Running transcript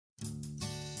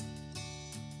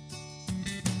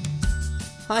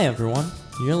Hi everyone,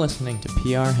 you're listening to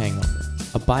PR Hangover,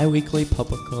 a bi-weekly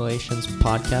public relations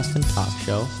podcast and talk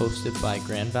show hosted by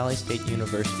Grand Valley State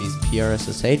University's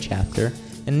PRSSA chapter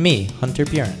and me, Hunter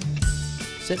Buren.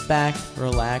 Sit back,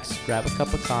 relax, grab a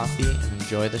cup of coffee, and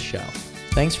enjoy the show.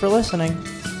 Thanks for listening.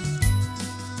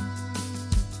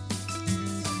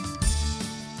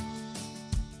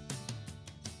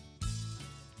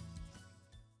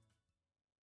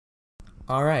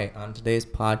 All right, on today's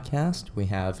podcast, we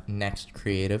have Next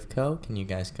Creative Co. Can you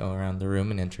guys go around the room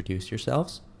and introduce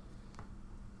yourselves?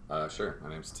 Sure. My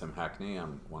name's Tim Hackney.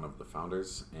 I'm one of the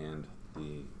founders and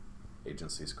the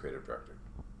agency's creative director.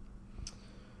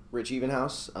 Rich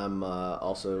Evenhouse. I'm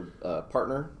also a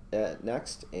partner at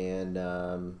Next and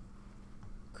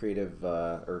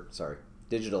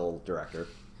digital director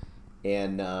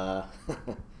and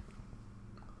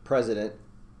president,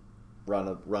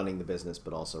 running the business,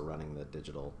 but also running the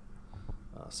digital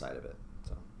side of it.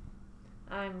 So,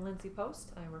 I'm Lindsay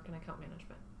Post. I work in account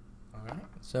management. All right.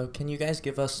 So can you guys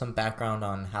give us some background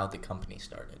on how the company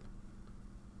started?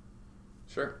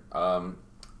 Sure.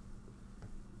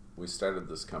 We started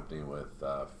this company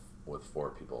with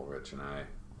four people. Rich and I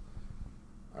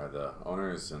are the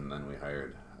owners, and then we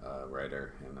hired a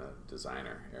writer and a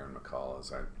designer. Aaron McCall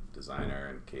is our designer,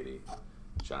 and Katie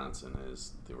Johnson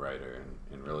is the writer.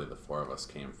 And really the four of us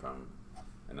came from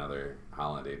another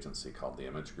Holland agency called the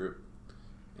Image Group.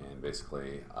 And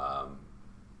basically,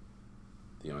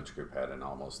 the Image Group had an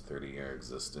almost 30-year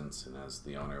existence, and as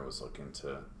the owner was looking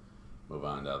to move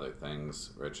on to other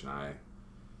things, Rich and I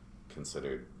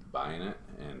considered buying it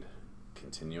and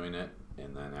continuing it.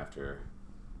 And then after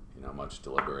much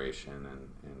deliberation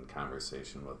and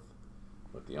conversation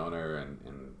with the owner,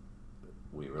 and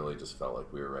we really just felt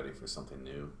like we were ready for something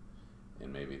new,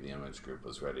 and maybe the Image Group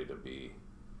was ready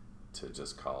to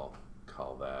just call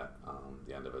that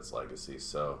the end of its legacy.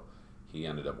 So he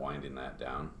ended up winding that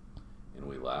down, and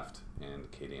we left, and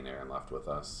Katie and Aaron left with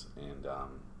us, and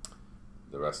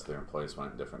the rest of their employees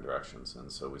went in different directions.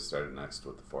 And so we started Next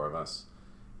with the four of us,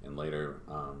 and later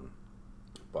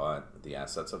bought the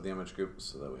assets of the Image Group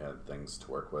so that we had things to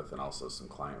work with and also some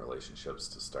client relationships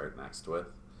to start Next with.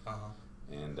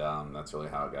 And that's really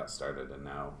how it got started. And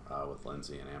now with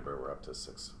Lindsay and Amber, we're up to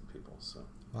 6 people. So.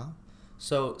 Wow.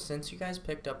 So since you guys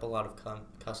picked up a lot of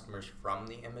customers from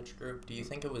the Image Group, do you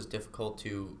think it was difficult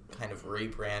to kind of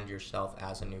rebrand yourself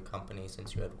as a new company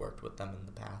since you had worked with them in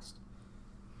the past?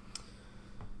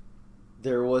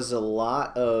 there was a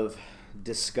lot of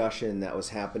discussion that was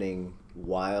happening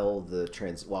while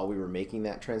we were making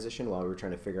that transition, while we were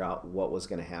trying to figure out what was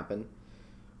going to happen.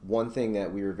 One thing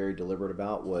that we were very deliberate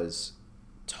about was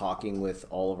talking with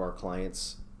all of our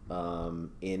clients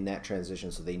in that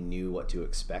transition so they knew what to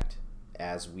expect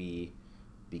as we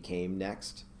became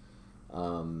Next.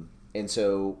 And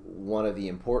so one of the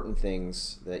important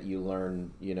things that you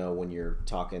learn, when you're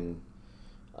talking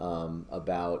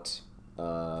about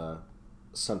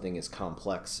something as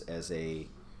complex as a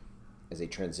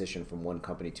transition from one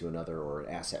company to another, or an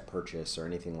asset purchase or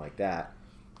anything like that,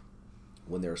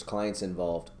 when there's clients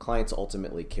involved, clients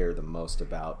ultimately care the most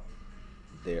about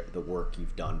the work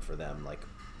you've done for them. Like,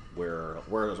 where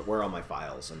are my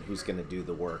files and who's going to do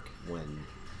the work? When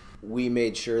we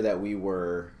made sure that we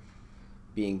were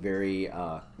being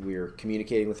we were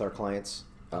communicating with our clients.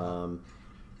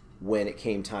 When it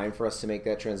came time for us to make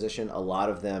that transition, a lot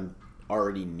of them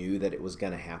already knew that it was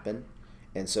going to happen.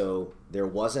 And so there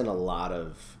wasn't a lot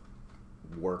of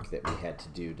work that we had to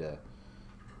do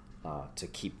to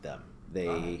keep them.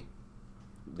 They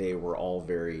were all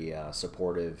very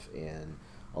supportive, and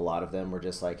a lot of them were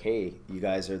just like, hey, you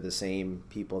guys are the same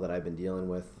people that I've been dealing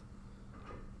with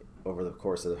over the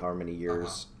course of how many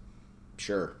years.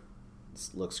 Sure.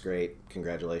 This looks great.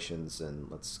 Congratulations,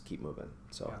 and let's keep moving.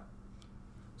 So. Yeah.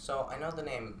 So I know the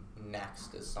name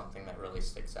Next is something that really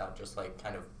sticks out, just like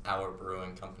kind of our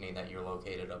brewing company that you're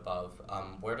located above.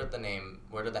 Where did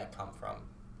that come from?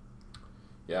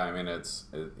 Yeah, I mean,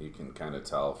 you can kind of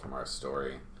tell from our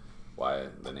story why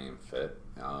the name fit.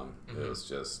 It was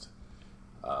just,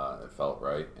 it felt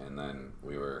right. And then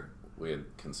we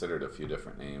had considered a few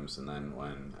different names, and then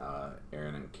when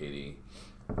Aaron and Katie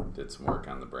did some work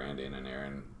on the branding, and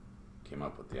Aaron came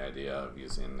up with the idea of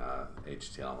using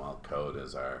HTML code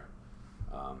as our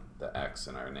the X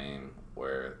in our name,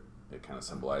 where it kind of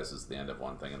symbolizes the end of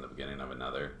one thing and the beginning of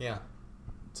another. Yeah.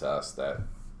 To us,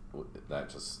 that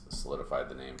just solidified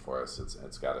the name for us.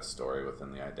 It's got a story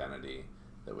within the identity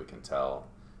that we can tell.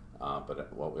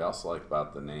 But what we also like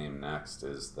about the name Next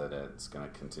is that it's going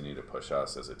to continue to push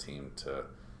us as a team to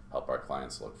help our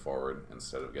clients look forward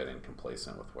instead of getting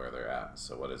complacent with where they're at.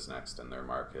 So what is next in their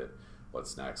market?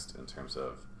 What's next in terms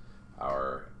of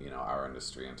our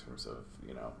industry in terms of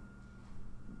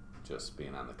just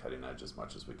being on the cutting edge as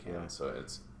much as we can. Yeah. So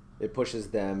it pushes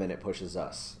them and it pushes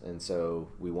us, and so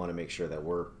we want to make sure that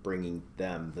we're bringing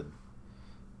them the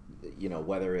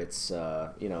whether it's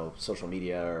social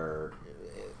media or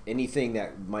anything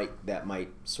that might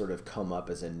sort of come up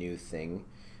as a new thing.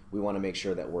 We want to make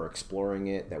sure that we're exploring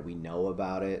it, that we know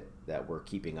about it, that we're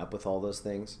keeping up with all those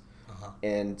things.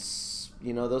 And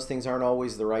those things aren't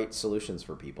always the right solutions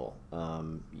for people.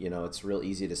 It's real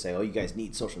easy to say, oh, you guys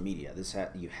need social media,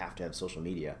 you have to have social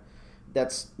media.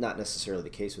 That's not necessarily the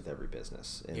case with every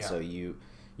business. And so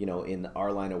in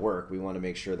our line of work, we want to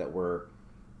make sure that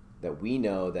we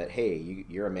know that, hey,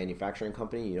 you're a manufacturing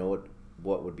company,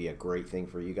 what would be a great thing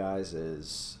for you guys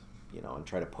is, and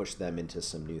try to push them into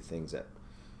some new things that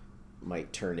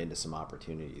might turn into some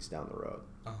opportunities down the road.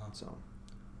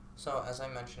 So as I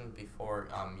mentioned before,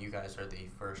 you guys are the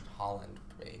first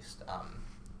Holland-based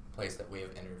place that we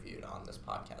have interviewed on this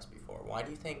podcast before. Why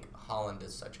do you think Holland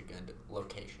is such a good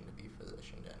location to be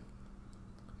positioned in?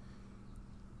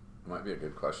 Might be a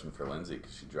good question for Lindsay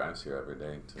because she drives here every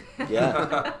day too.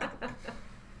 Yeah.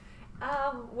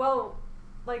 Well,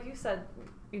 like you said,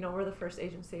 we're the first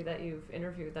agency that you've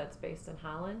interviewed that's based in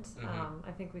Holland. Mm-hmm.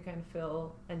 I think we kind of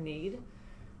fill a need.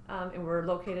 And we're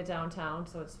located downtown,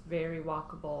 so it's very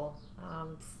walkable.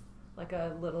 It's like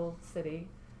a little city.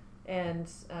 And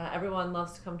everyone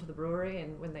loves to come to the brewery,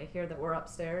 and when they hear that we're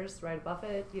upstairs right above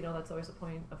it, that's always a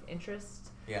point of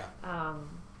interest. Yeah.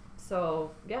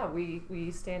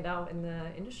 We stand out in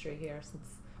the industry here since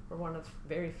we're one of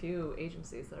very few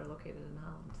agencies that are located in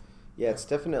Holland. Yeah, it's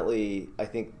definitely, I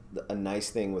think, a nice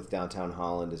thing with downtown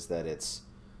Holland is that it's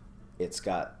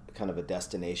got kind of a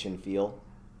destination feel,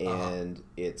 and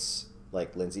it's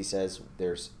like Lindsay says,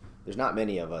 there's not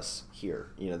many of us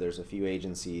here. There's a few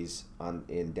agencies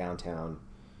in downtown.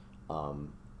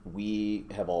 We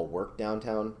have all worked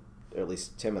downtown, or at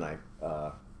least Tim and I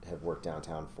have worked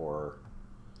downtown for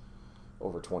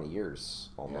over 20 years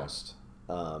almost.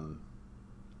 Yeah.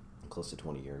 Close to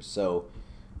 20 years. So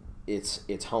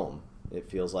it's home. It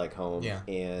feels like home. Yeah.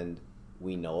 And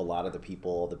we know a lot of the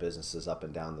people, the businesses up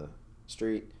and down the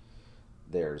street.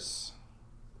 There's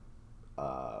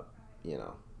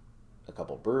a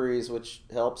couple breweries, which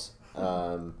helps.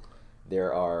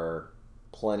 There are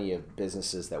plenty of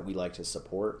businesses that we like to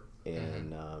support,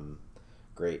 and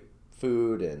great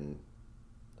food, and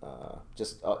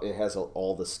it has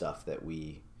all the stuff that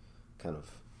we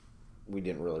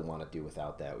didn't really want to do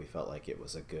without that. We felt like it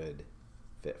was a good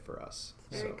fit for us.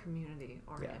 It's very community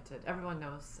oriented. Yeah. Everyone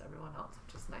knows everyone else,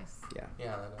 which is nice. Yeah.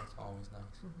 Yeah, that's always nice.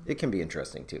 Mm-hmm. It can be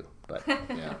interesting too, but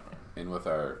yeah. And with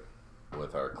our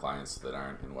clients that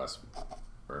aren't in West,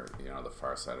 or the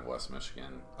far side of West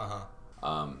Michigan,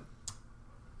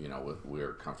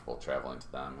 we're comfortable traveling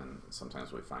to them, and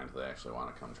sometimes we find they actually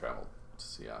want to come travel to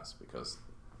see us because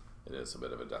it is a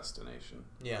bit of a destination.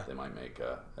 Yeah. They might make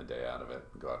a day out of it,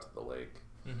 go out to the lake,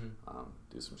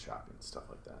 do some shopping, stuff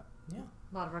like that. Yeah.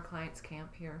 A lot of our clients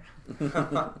camp here. Which is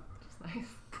nice.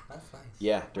 That's nice.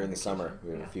 Yeah, during the summer,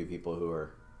 we have Yeah. a few people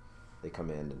they come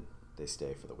in and they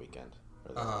stay for the weekend,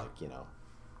 or they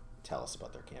tell us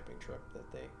about their camping trip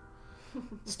that they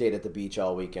stayed at the beach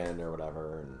all weekend or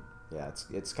whatever. And yeah,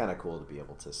 it's kind of cool to be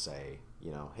able to say,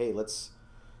 hey, let's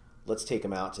take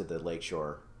them out to the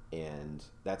lakeshore. And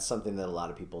that's something that a lot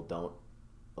of people,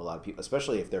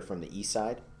 especially if they're from the east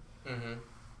side,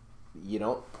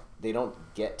 they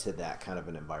don't get to that kind of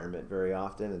an environment very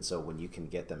often. And so when you can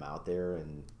get them out there,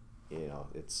 and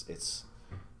it's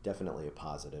definitely a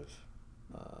positive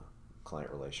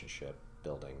client relationship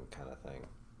building kind of thing.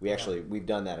 We've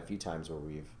done that a few times where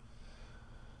we've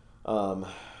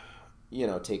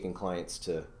taken clients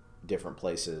to different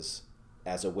places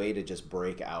as a way to just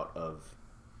break out of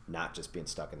not just being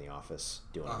stuck in the office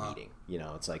doing a meeting.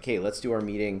 It's like, hey, let's do our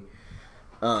meeting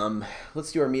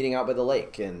out by the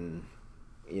lake, and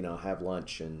have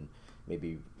lunch, and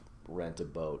maybe rent a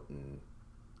boat and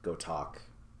go talk,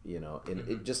 and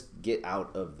it just get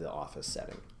out of the office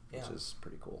setting, which is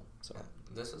pretty cool. So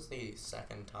this is the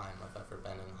second time I've ever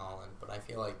been in Holland, but I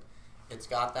feel like it's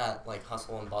got that like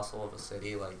hustle and bustle of a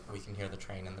city. Like we can hear the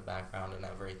train in the background and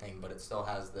everything, but it still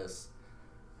has this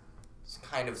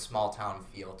kind of small town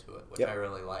feel to it, which I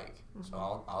really like. So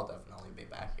I'll definitely be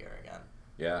back here again.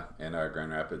 Yeah, and our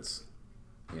Grand Rapids,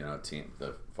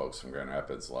 the folks from Grand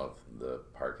Rapids love the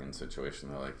parking situation.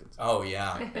 They're like, oh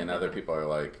yeah, and other people are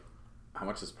like, how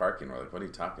much is parking? We're like, what are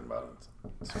you talking about?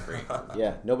 It's free.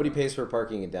 Yeah, nobody pays for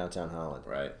parking in downtown Holland.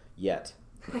 Right. Yet.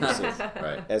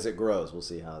 Right. As it grows, we'll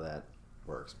see how that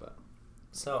works. But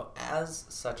So, as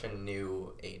such a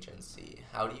new agency,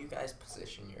 how do you guys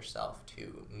position yourself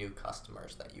to new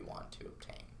customers that you want to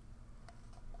obtain?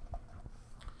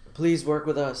 Please work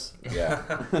with us. Yeah.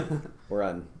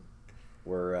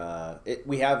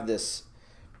 We have this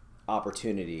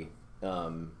opportunity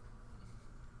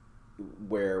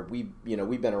where we've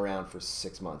been around for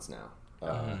 6 months now,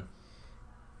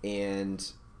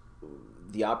 and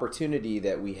the opportunity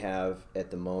that we have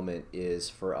at the moment is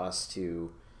for us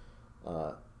to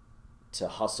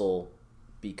hustle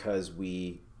because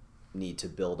we need to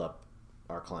build up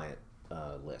our client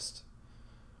list.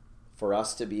 For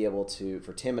us to be able to,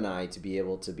 for Tim and I to be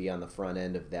able to be on the front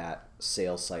end of that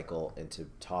sales cycle and to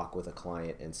talk with a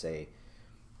client and say,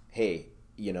 hey,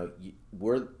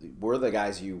 we're the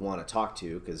guys you want to talk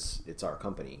to because it's our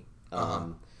company.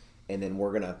 And then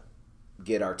we're going to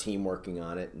get our team working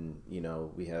on it. And,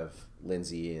 we have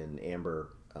Lindsay and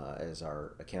Amber as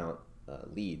our account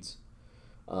leads.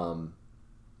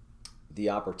 The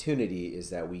opportunity is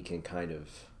that we can kind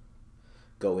of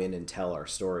go in and tell our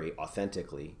story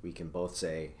authentically. We can both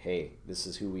say, hey, this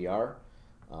is who we are.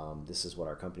 This is what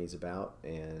our company's about.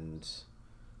 And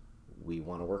we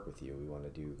want to work with you. We want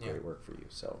to do great work for you.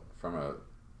 So from a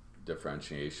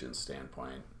differentiation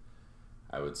standpoint,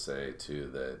 I would say too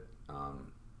that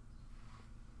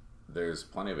there's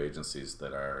plenty of agencies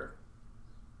that are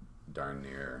darn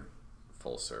near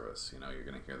full service. You're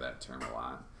going to hear that term a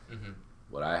lot. Mm-hmm.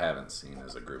 What I haven't seen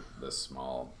is a group this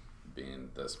small being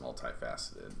this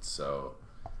multifaceted. So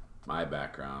my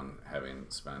background, having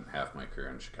spent half my career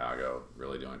in Chicago,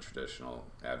 really doing traditional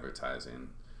advertising,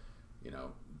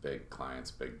 big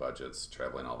clients, big budgets,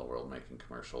 traveling all the world, making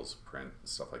commercials, print,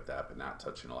 stuff like that, but not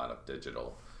touching a lot of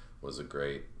digital, was a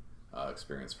great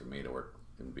experience for me to work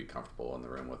and be comfortable in the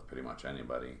room with pretty much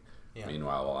anybody. Yeah.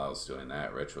 Meanwhile, while I was doing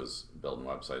that, Rich was building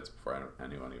websites before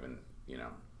anyone even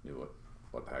knew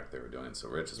what the heck they were doing. So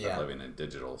Rich has been living in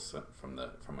digital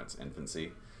from its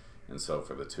infancy, and so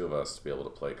for the two of us to be able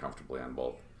to play comfortably on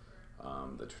both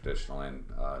the traditional and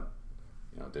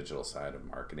digital side of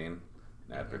marketing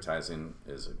and advertising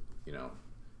is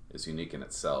unique in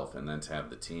itself. And then to have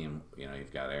the team,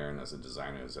 you've got Aaron as a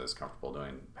designer who's as comfortable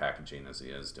doing packaging as he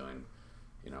is doing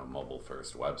mobile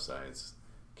first websites.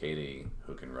 Katie,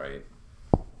 who can write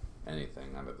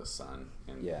anything under the sun,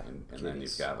 and then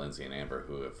you've got Lindsay and Amber,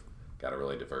 who have got a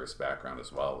really diverse background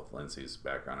as well, with Lindsay's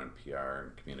background in PR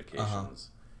and communications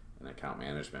and account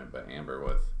management, but Amber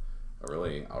with a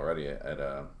really already at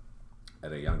a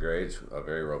younger age a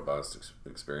very robust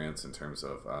experience in terms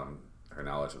of her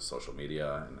knowledge of social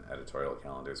media and editorial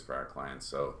calendars for our clients.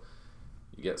 So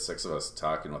you get 6 of us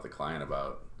talking with a client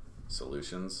about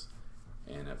solutions,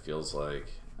 and it feels like,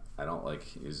 I don't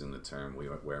like using the term we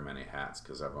wear many hats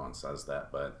because everyone says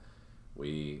that, but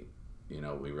we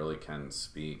really can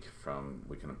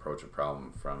we can approach a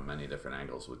problem from many different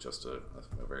angles with just a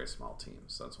very small team.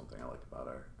 So that's one thing I like about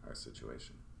our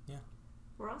situation. Yeah.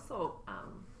 We're also,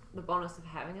 the bonus of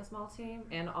having a small team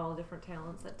and all the different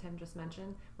talents that Tim just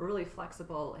mentioned, we're really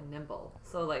flexible and nimble.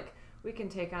 So we can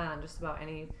take on just about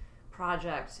any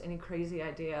project, any crazy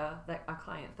idea that a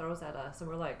client throws at us, and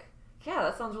we're like, yeah,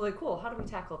 that sounds really cool. How do we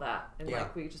tackle that? And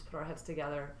we just put our heads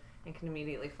together and can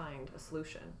immediately find a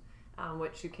solution,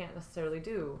 which you can't necessarily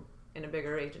do in a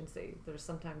bigger agency. There's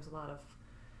sometimes a lot of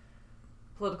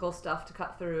political stuff to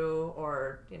cut through,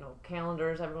 or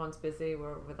calendars. Everyone's busy.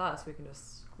 With us, we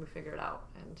figure it out,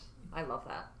 and I love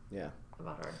that. Yeah.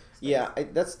 About our space. Yeah,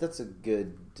 that's a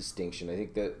good distinction. I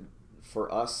think that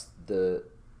for us,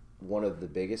 one of the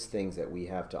biggest things that we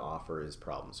have to offer is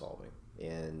problem solving.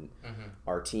 And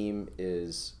our team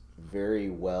is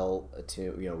very well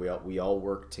attuned. We all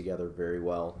work together very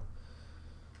well.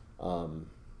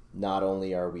 Not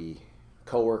only are we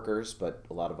coworkers, but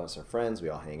a lot of us are friends. We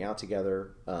all hang out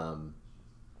together.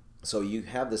 So you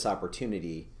have this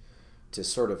opportunity to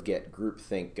sort of get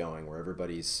groupthink going, where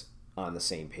everybody's on the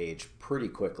same page pretty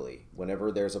quickly.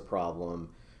 Whenever there's a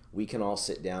problem, we can all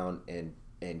sit down and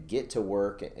get to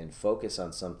work and focus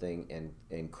on something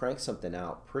and crank something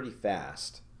out pretty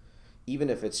fast,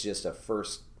 even if it's just a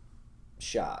first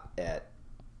shot at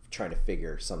trying to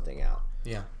figure something out.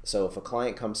 Yeah. So if a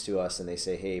client comes to us and they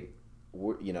say, hey,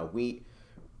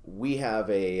 we have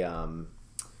we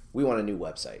want a new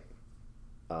website.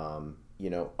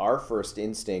 Our first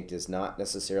instinct is not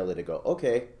necessarily to go,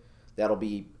 okay, that'll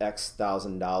be X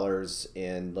 $1,000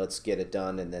 and let's get it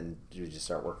done, and then you just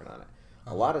start working on it.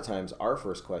 A lot of times our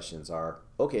first questions are,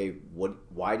 okay,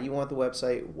 why do you want the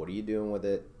website? What are you doing with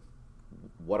it?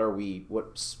 What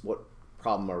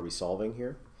problem are we solving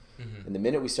here? Mm-hmm. And the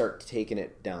minute we start taking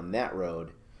it down that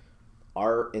road,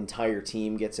 our entire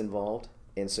team gets involved.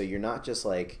 And so you're not just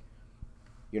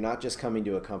You're not just coming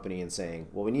to a company and saying,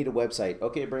 well, we need a website.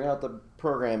 Okay, bring out the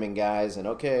programming guys, and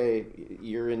okay,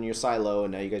 you're in your silo,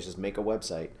 and now you guys just make a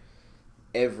website.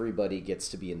 Everybody gets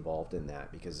to be involved in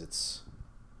that because it's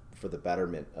for the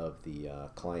betterment of the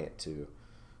client to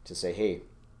say, hey,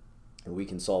 we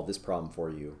can solve this problem for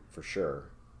you for sure,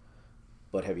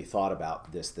 but have you thought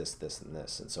about this, and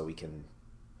this? And so we can,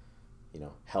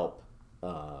 help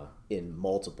in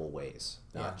multiple ways,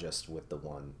 not just with the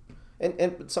one.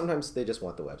 And sometimes they just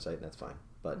want the website, and that's fine.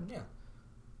 But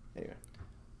anyway.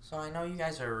 So I know you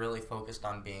guys are really focused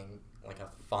on being like a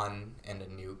fun and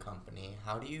a new company.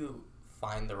 How do you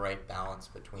find the right balance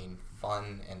between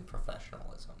fun and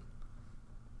professionalism?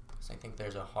 Because I think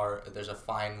there's a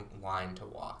fine line to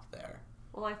walk there.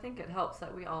 Well, I think it helps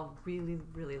that we all really,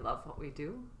 really love what we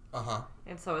do.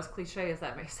 And so as cliche as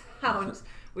that may sound,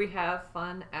 we have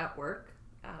fun at work.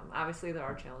 Obviously, there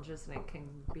are challenges and it can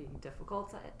be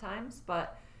difficult at times.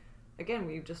 But again,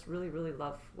 we just really, really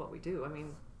love what we do. I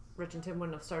mean, Rich and Tim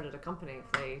wouldn't have started a company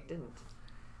if they didn't.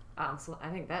 So I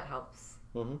think that helps.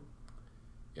 Mm-hmm.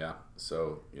 Yeah.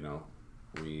 So,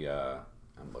 we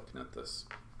I'm looking at this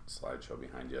slideshow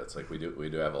behind you. It's like we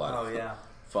do have a lot of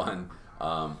fun.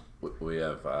 We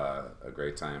have a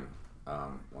great time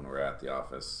when we're at the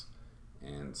office,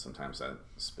 and sometimes that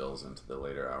spills into the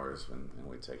later hours when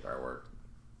we take our work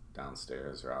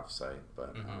downstairs or off-site.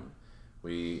 But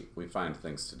we find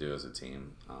things to do as a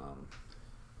team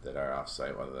that are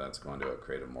off-site, whether that's going to a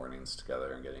creative mornings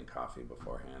together and getting coffee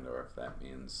beforehand, or if that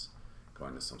means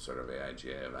going to some sort of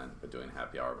AIGA event but doing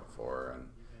happy hour before. And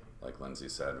like Lindsay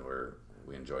said,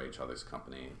 we enjoy each other's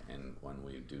company, and when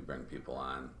we do bring people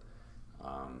on,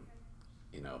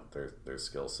 their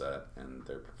skill set and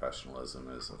their professionalism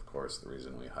is, of course, the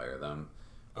reason we hire them.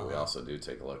 But we also do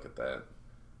take a look at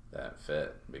that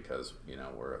fit, because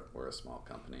we're a small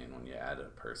company, and when you add a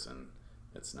person,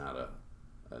 it's not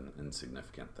an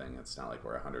insignificant thing. It's not like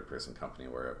we're a 100-person company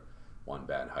where one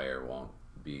bad hire won't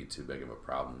be too big of a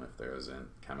problem if there isn't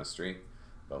chemistry.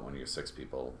 But when you're 6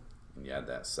 people and you add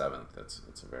that 7th, it's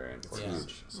a very important. It's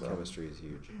huge. So chemistry is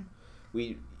huge.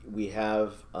 We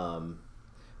have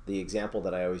the example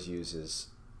that I always use is,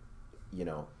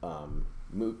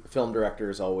 film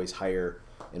directors always hire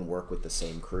and work with the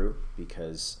same crew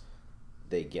because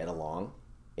they get along,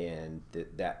 and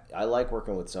that I like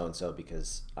working with so and so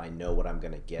because I know what I'm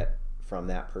going to get from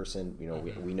that person.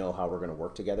 We know how we're going to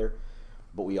work together,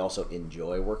 but we also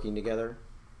enjoy working together.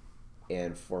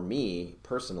 And for me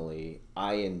personally,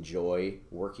 I enjoy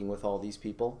working with all these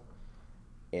people,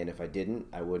 and if I didn't,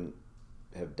 I wouldn't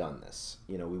have done this.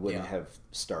 We wouldn't have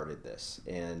started this.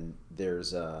 And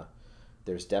there's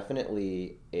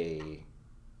definitely a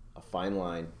fine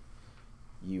line.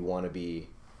 You want to be,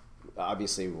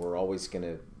 obviously we're always going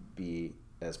to be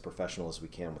as professional as we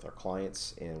can with our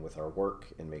clients and with our work,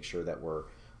 and make sure that we're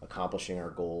accomplishing our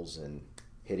goals and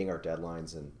hitting our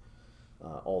deadlines and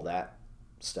all that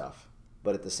stuff.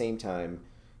 But at the same time,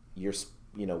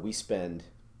 we spend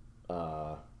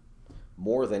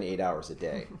more than 8 hours a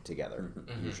day together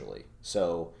usually.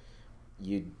 So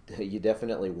you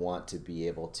definitely want to be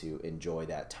able to enjoy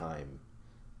that time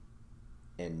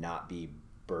and not be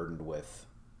burdened with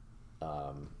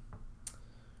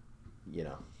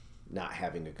not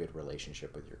having a good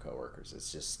relationship with your coworkers.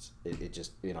 It's just it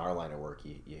just in our line of work,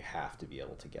 you have to be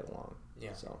able to get along.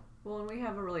 Yeah. So and we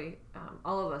have a really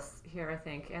all of us here, I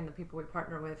think, and the people we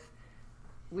partner with,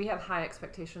 we have high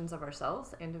expectations of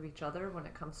ourselves and of each other when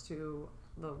it comes to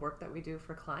the work that we do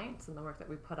for clients and the work that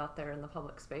we put out there in the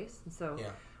public space. And so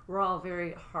we're all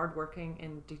very hardworking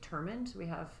and determined. We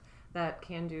have that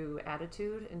can-do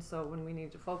attitude, and so when we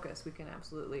need to focus, we can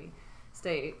absolutely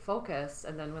stay focused.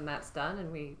 And then when that's done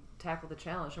and we tackle the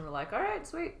challenge and we're like, all right,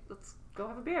 sweet, let's go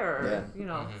have a beer.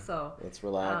 So let's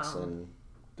relax and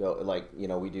go.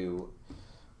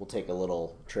 We'll take a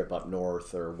little trip up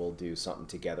north, or we'll do something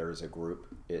together as a group.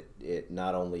 It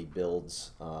not only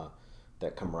builds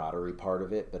that camaraderie part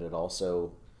of it, but it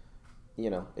also,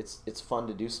 it's fun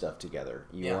to do stuff together.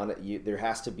 There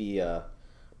has to be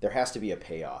a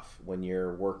payoff when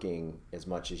you're working as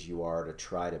much as you are to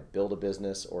try to build a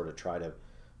business or to try to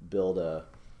build an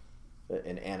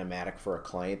animatic for a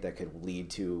client that could lead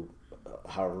to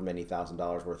however many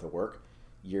 $1,000s worth of work.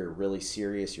 You're really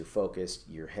serious, you're focused,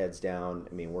 your head's down.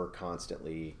 I mean, we're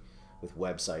constantly with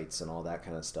websites and all that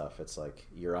kind of stuff. It's like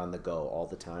you're on the go all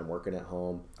the time, working at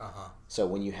home. So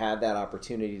when you have that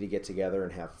opportunity to get together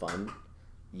and have fun,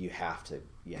 you have to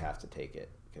take it,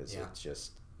 because it's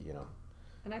just,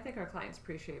 And I think our clients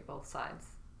appreciate both sides.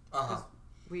 Because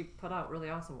we put out really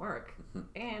awesome work,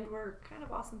 and we're kind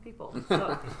of awesome people.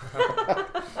 So,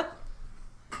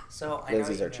 So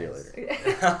Lindsay's our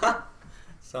cheerleader.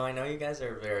 So I know you guys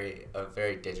are a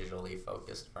very digitally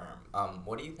focused firm.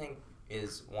 What do you think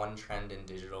is one trend in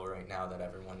digital right now that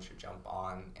everyone should jump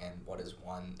on, and what is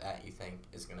one that you think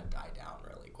is going to die down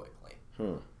really quickly?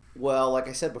 Well, like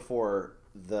I said before,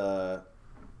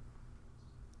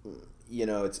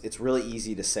 it's really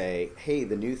easy to say, hey,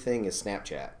 the new thing is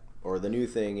Snapchat, or the new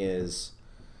thing is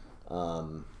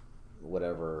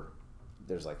whatever.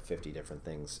 There's like 50 different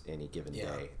things any given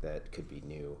day that could be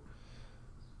new.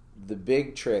 The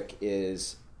big trick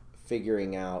is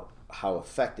figuring out how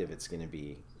effective it's going to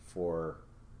be for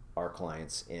our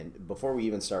clients. And before we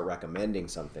even start recommending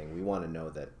something, we want to know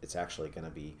that it's actually going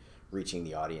to be reaching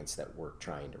the audience that we're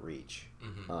trying to reach.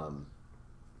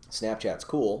 Snapchat's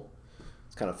cool.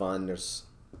 It's kind of fun. There's,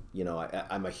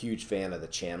 I'm a huge fan of the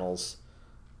channels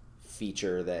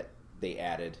feature that they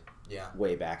added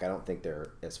way back. I don't think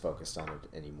they're as focused on it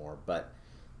anymore, but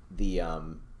the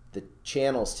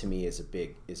channels to me is a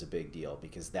big deal,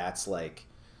 because that's like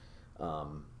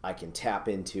I can tap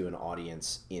into an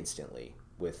audience instantly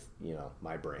with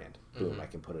my brand. Boom, I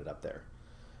can put it up there.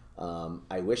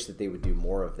 I wish that they would do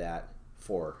more of that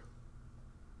for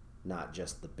not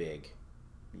just the big,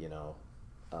 I'm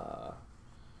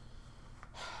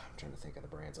trying to think of the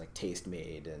brands like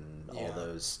Tastemade and all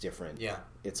those different. Yeah,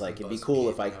 it's like it'd be cool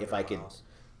if I could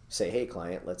say, hey,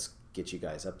 client, let's get you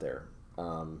guys up there.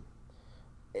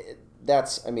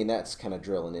 That's kind of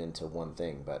drilling into one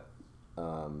thing, but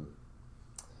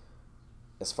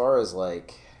as far as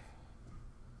like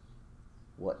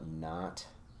what not,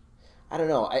 I don't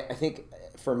know. I think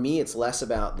for me it's less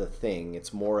about the thing;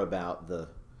 it's more about the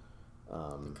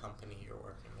company you're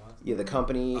working with. Yeah, the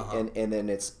company, and then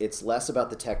it's less about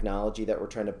the technology that we're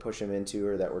trying to push them into,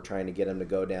 or that we're trying to get them to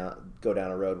go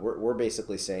down a road. We're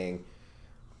basically saying,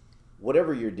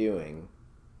 whatever you're doing,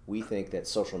 we think that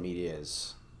social media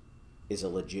is a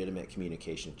legitimate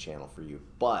communication channel for you,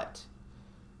 but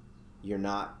you're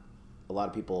not. A lot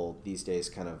of people these days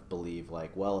kind of believe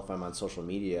like, well, if I'm on social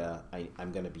media,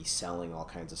 I'm going to be selling all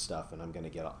kinds of stuff, and I'm going to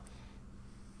get.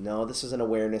 No, this is an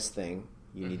awareness thing.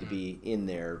 You need to be in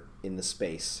there in the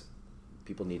space.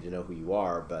 People need to know who you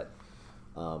are, but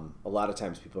a lot of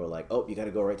times people are like, oh, you got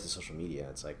to go right to social media.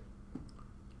 It's like,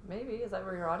 maybe, is that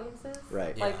where your audience is?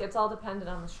 Right. Like, it's all dependent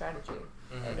on the strategy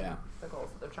and Yeah. the goals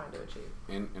that they're trying to achieve.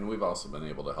 And we've also been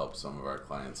able to help some of our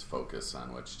clients focus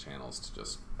on which channels to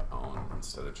just own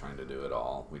instead of trying to do it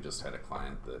all. We just had a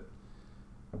client that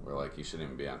we're like, you shouldn't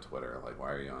even be on Twitter. Like,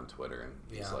 why are you on Twitter? And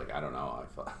he's like, I don't know.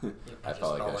 I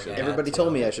felt like I should. Everybody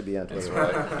told me I should be on Twitter.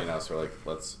 So we're like,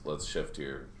 let's shift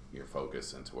your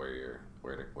focus into where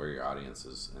your audience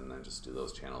is, and then just do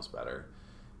those channels better.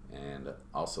 And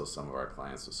also, some of our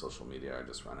clients with social media are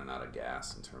just running out of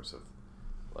gas in terms of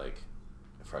like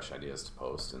fresh ideas to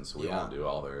post, and so we won't do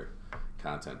all their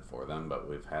content for them. But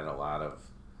we've had a lot of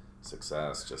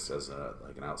success just as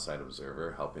an outside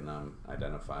observer, helping them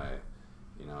identify,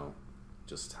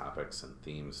 just topics and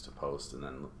themes to post, and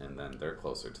then they're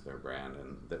closer to their brand,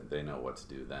 and they know what to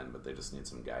do then, but they just need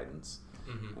some guidance.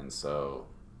 And so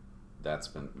that's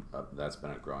been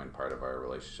a growing part of our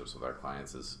relationships with our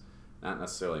clients, is not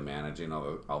necessarily managing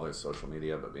all their social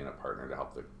media, but being a partner to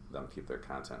help them keep their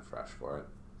content fresh for it.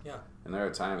 Yeah. And there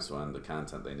are times when the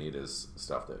content they need is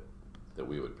stuff that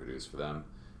we would produce for them,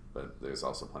 but there's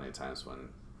also plenty of times when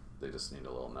they just need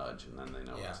a little nudge, and then they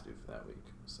know what to do for that week.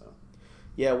 So.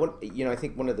 Yeah, I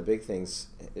think one of the big things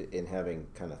in having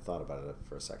kind of thought about it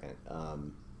for a second,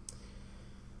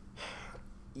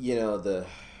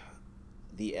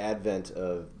 the advent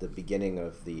of the beginning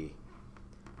of the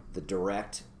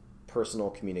direct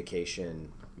personal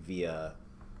communication via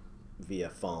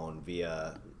phone,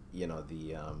 via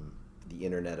the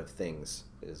Internet of Things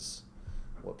is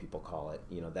what people call it.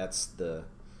 That's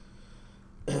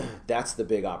the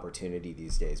big opportunity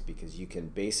these days, because you can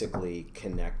basically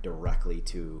connect directly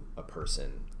to a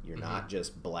person. You're not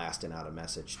just blasting out a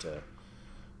message to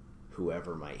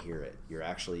whoever might hear it. You're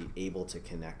actually able to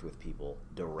connect with people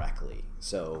directly.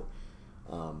 So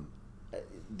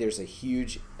there's a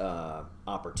huge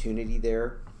opportunity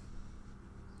there.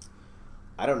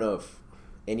 I don't know if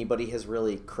anybody has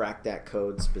really cracked that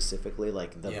code specifically,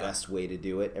 like the best way to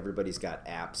do it. Everybody's got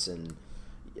apps, and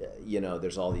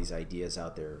there's all these ideas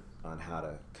out there on how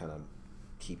to kind of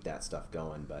keep that stuff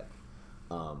going, but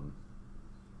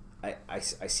I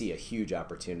see a huge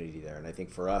opportunity there, and I think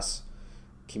for us,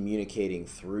 communicating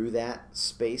through that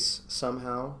space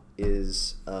somehow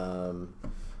is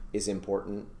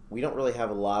important. We don't really have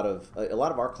a lot of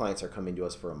our clients are coming to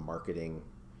us for a marketing.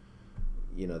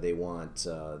 They want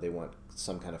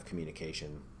some kind of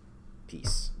communication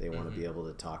piece. They want to be able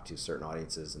to talk to certain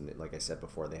audiences, and like I said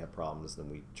before, they have problems, then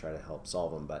we try to help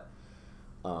solve them. But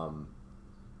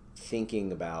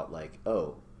thinking about like,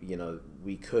 oh,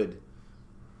 we could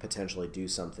potentially do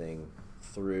something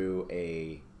through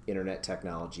a internet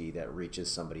technology that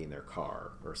reaches somebody in their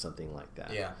car or something like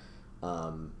that. Yeah.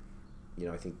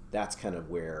 I think that's kind of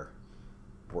where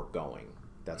we're going.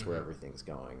 That's where everything's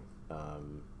going.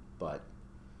 But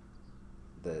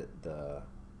the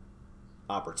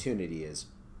opportunity is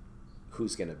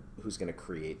who's gonna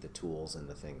create the tools and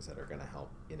the things that are gonna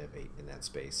help innovate in that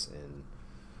space. And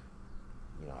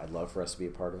I'd love for us to be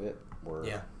a part of it.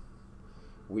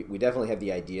 We definitely have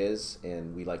the ideas,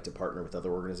 and we like to partner with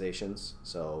other organizations.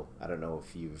 So I don't know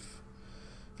if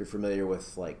you're familiar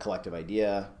with like Collective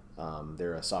Idea.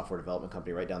 They're a software development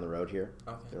company right down the road here.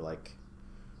 Okay.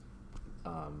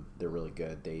 They're really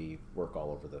good. They work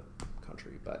all over the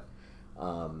country, but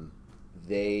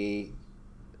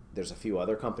there's a few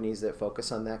other companies that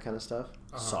focus on that kind of stuff.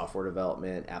 Software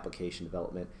development, application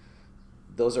development.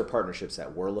 Those are partnerships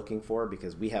that we're looking for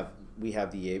because we have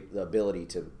the ability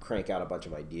to crank out a bunch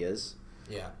of ideas.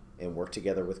 Yeah. And work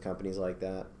together with companies like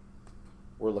that.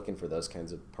 We're looking for those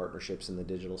kinds of partnerships in the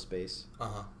digital space.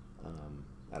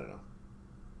 I don't know.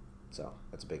 So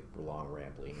that's a big, long,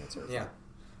 rambling answer. Yeah.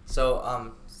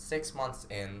 So 6 months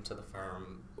into the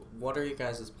firm, what are you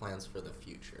guys' plans for the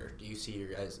future? Do you see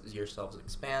yourselves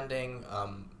expanding?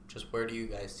 Just where do you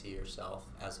guys see yourself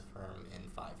as a firm in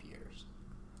 5 years?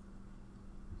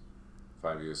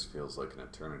 5 years feels like an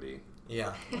eternity.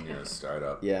 Yeah. When you're a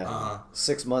startup. Yeah.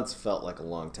 6 months felt like a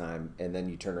long time, and then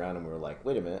you turn around and we're like,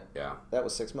 wait a minute. Yeah. That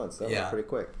was 6 months. That was pretty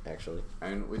quick, actually.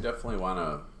 And we definitely want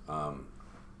to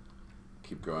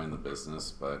keep growing the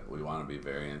business, but we want to be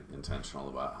very intentional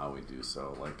about how we do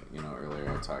so. Like, earlier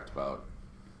I talked about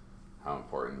how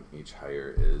important each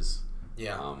hire is.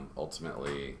 Yeah.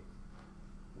 Ultimately,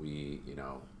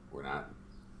 we're not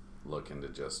looking to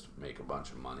just make a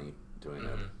bunch of money doing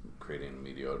creating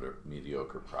a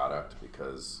mediocre product,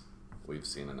 because we've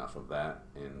seen enough of that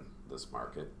in this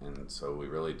market. And so we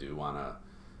really do want to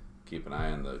keep an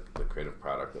eye on the creative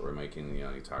product that we're making.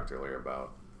 You talked earlier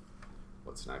about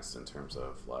what's next in terms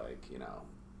of like,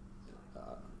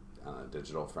 on a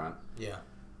digital front. Yeah.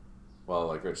 Well,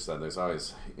 like Rich said, there's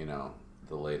always, the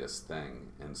latest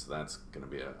thing. And so that's going to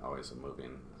be always a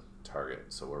moving target.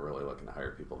 So we're really looking to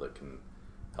hire people that can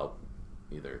help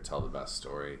either tell the best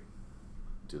story,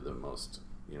 do the most,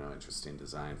 interesting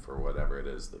design for whatever it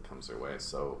is that comes their way.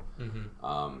 So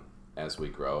as we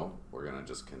grow, we're going to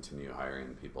just continue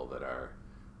hiring people that are,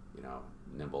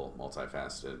 nimble,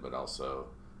 multifaceted, but also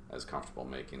as comfortable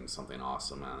making something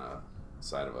awesome on a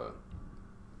side of a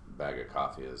bag of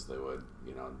coffee as they would,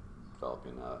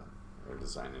 developing or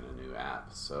designing a new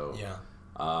app. So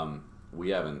we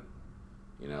haven't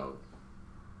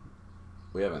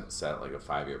set like a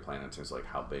 5-year plan in terms of like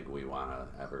how big we want to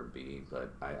ever be,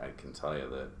 but I can tell you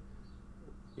that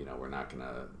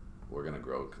we're gonna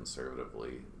grow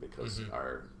conservatively because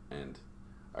our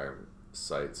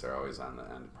sights are always on the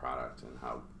end product and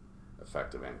how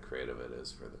effective and creative it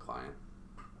is for the client.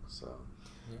 So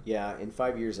yeah, in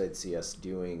 5 years I'd see us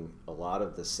doing a lot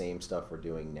of the same stuff we're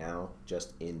doing now,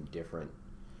 just in different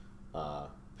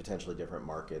potentially different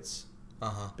markets,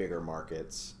 bigger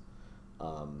markets.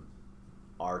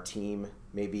 Our team,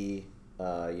 maybe,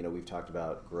 we've talked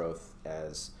about growth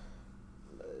as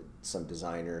some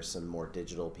designers, some more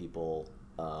digital people,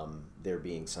 there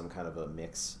being some kind of a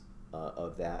mix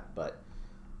of that. But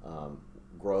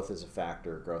growth is a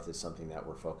factor. Growth is something that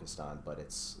we're focused on. But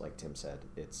it's, like Tim said,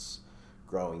 it's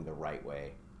growing the right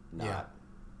way, not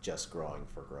just growing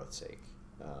for growth's sake.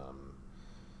 I'm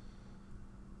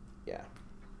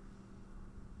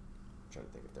trying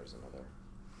to think if there's another.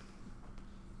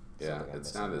 Yeah,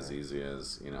 it's not as easy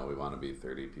as, we want to be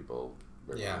 30 people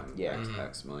bringing in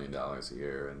X $1 million a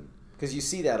year. And because you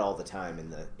see that all the time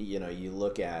in the, you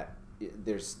look at,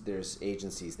 there's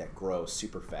agencies that grow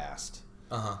super fast.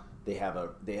 They have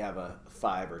a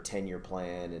 5 or 10 year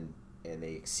plan and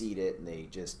they exceed it and they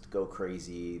just go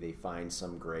crazy. They find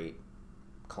some great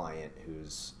client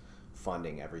who's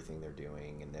funding everything they're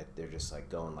doing, and that they're just like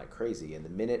going like crazy. And the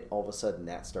minute all of a sudden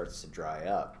that starts to dry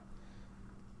up,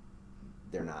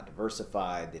 they're not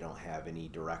diversified, they don't have any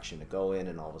direction to go in,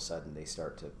 and all of a sudden they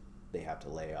have to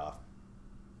lay off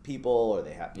people, or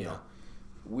they have,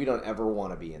 we don't ever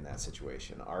want to be in that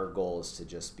situation. Our goal is to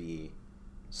just be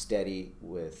steady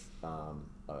with a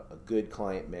good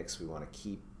client mix. We want to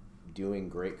keep doing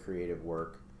great creative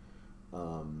work,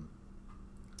 and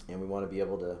we want to be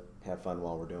able to have fun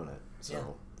while we're doing it.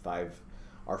 So our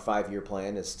 5-year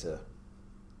plan is to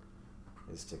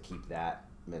keep that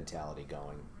mentality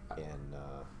going. And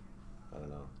I don't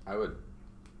know. I would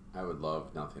I would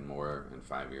love nothing more in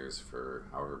 5 years for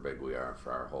however big we are,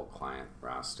 for our whole client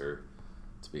roster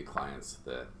to be clients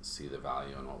that see the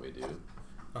value in what we do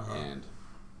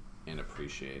and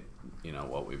appreciate,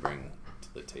 what we bring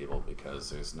to the table, because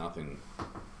there's nothing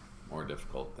more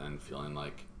difficult than feeling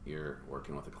like you're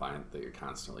working with a client that you're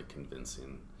constantly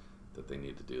convincing that they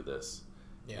need to do this.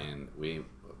 Yeah. And we're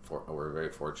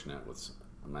very fortunate with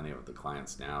many of the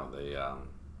clients now. They,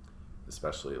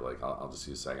 especially like I'll just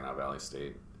use Saginaw Valley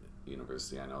State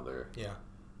University. I know they're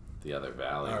the other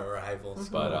valley, our rivals,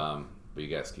 but you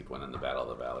guys keep winning the battle of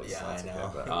the valleys. Yeah, so that's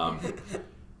I know. Okay.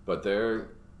 But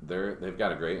they've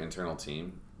got a great internal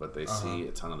team, but they see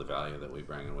a ton of the value that we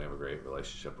bring, and we have a great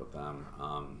relationship with them.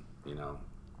 We've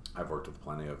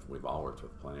all worked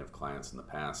with plenty of clients in the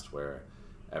past where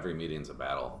every meeting's a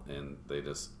battle, and they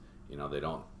just, they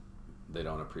don't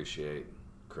appreciate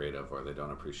creative, or they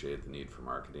don't appreciate the need for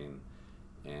marketing,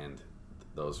 and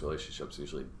those relationships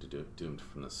usually doomed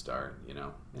from the start,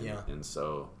 And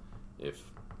so if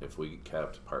we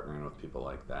kept partnering with people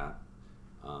like that,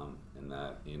 and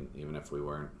that even if we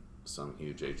weren't some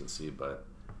huge agency, but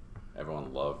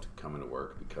everyone loved coming to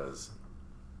work, because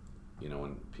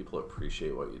when people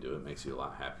appreciate what you do, it makes you a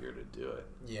lot happier to do it.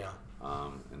 Yeah.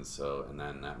 And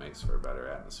then that makes for a better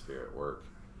atmosphere at work.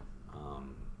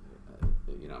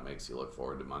 It makes you look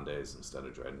forward to Mondays instead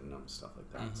of dreading them, stuff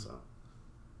like that. So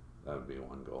that would be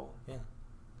one goal. Yeah.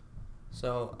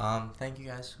 So, thank you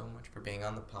guys so much for being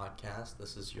on the podcast.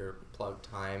 This is your plug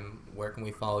time. Where can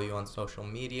we follow you on social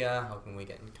media? How can we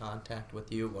get in contact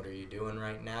with you? What are you doing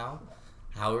right now?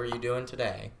 How are you doing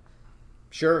today?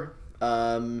 Sure.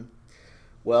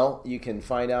 Well, you can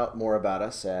find out more about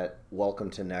us at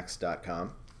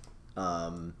welcometonext.com.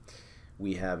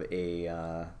 We have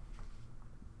a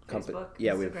Facebook, we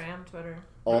have Instagram, Twitter.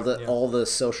 all the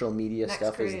social media Next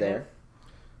stuff Creative. is there.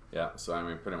 Yeah, so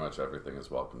pretty much everything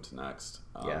is welcome to Next.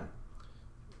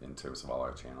 In terms of all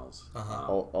our channels.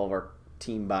 All of our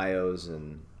team bios,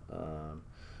 and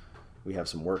we have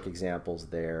some work examples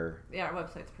there. Yeah, our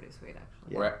website's pretty sweet,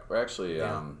 actually. Yeah. We're actually,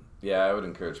 I would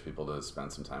encourage people to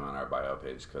spend some time on our bio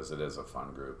page, because it is a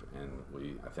fun group, and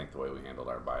I think the way we handled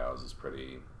our bios is a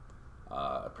pretty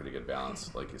good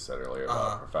balance, like you said earlier,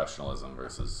 about professionalism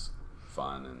versus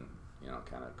fun and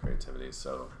kind of creativity.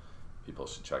 So people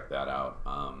should check that out.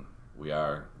 We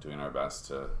are doing our best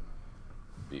to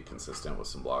be consistent with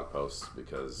some blog posts,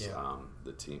 because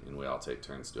the team and we all take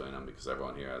turns doing them, because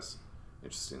everyone here has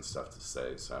interesting stuff to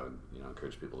say. So I would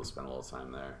encourage people to spend a little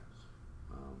time there.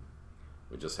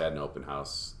 We just had an open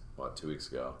house 2 weeks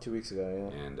ago. 2 weeks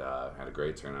ago, yeah. And had a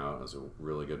great turnout. It was a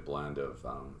really good blend of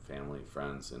family,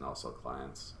 friends, and also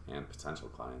clients and potential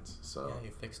clients. So yeah,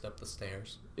 you fixed up the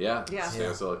stairs. Yeah.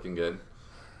 Stairs are looking good.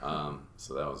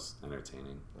 So that was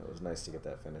entertaining. It was nice to get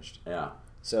that finished. Yeah.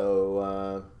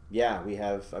 So we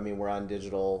have. We're on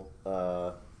digital,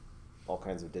 all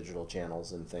kinds of digital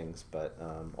channels and things. But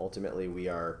ultimately, we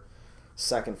are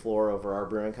second floor over our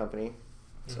brewing company.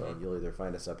 So you'll either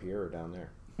find us up here or down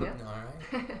there. Yeah.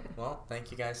 All right. Well,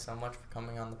 thank you guys so much for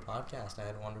coming on the podcast. I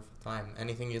had a wonderful time.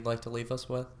 Anything you'd like to leave us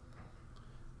with?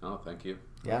 No, thank you.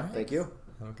 Yeah, right. Thank you.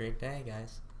 Have a great day,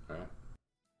 guys. All right.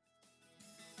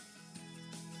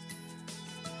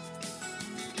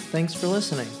 Thanks for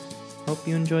listening. Hope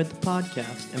you enjoyed the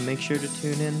podcast, and make sure to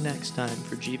tune in next time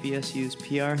for GVSU's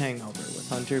PR Hangover with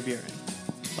Hunter Buren.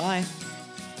 Bye.